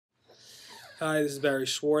Hi, this is Barry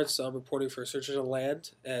Schwartz. I'm reporting for Search Engine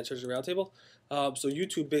Land and Search Engine Roundtable. So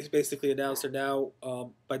YouTube basically announced they're now,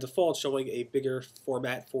 by default, showing a bigger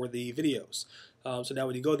format for the videos. So now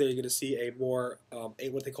when you go there, you're going to see a more,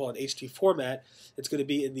 what they call an HD format. It's going to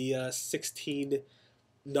be in the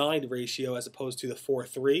 16:9 ratio as opposed to the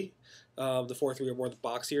 4:3. The 4:3 are more the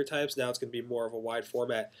boxier types. Now it's going to be more of a wide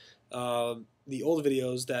format. The old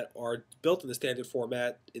videos that are built in the standard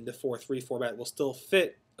format, in the 4:3 format, will still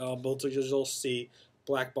fit, but you'll see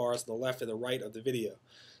black bars on the left and the right of the video.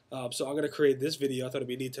 So I'm going to create this video. I thought it'd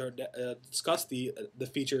be neat to discuss the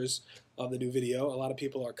features of the new video. A lot of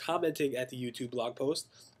people are commenting at the YouTube blog post.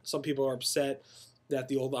 Some people are upset that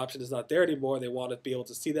the old option is not there anymore. They want to be able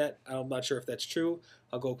to see that. I'm not sure if that's true.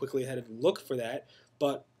 I'll go quickly ahead and look for that.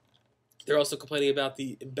 But they're also complaining about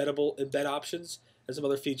the embed options and some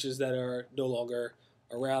other features that are no longer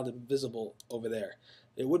around and visible over there.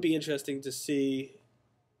 It would be interesting to see.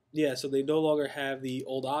 Yeah, so they no longer have the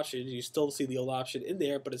old option. You still see the old option in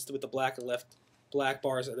there, but it's with the black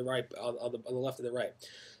bars on the right, on the left and the right.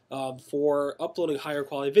 For uploading higher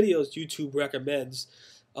quality videos, YouTube recommends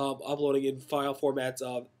uploading in file formats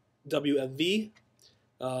of WMV,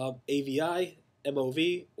 AVI,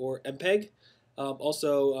 MOV, or MPEG.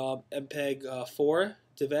 Also, MPEG 4,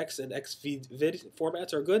 DivX, and XVID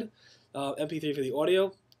formats are good. MP3 for the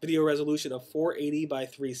audio. Video resolution of 480 by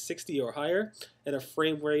 360 or higher, and a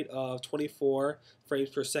frame rate of 24 frames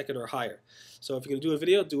per second or higher. So if you're going to do a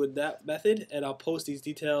video, do it that method, and I'll post these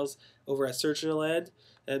details over at Search Engine Land,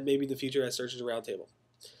 and maybe in the future at Search Engine Roundtable.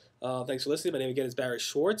 Thanks for listening. My name again is Barry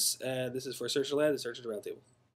Schwartz, and this is for Search Engine Land and Search Engine Roundtable.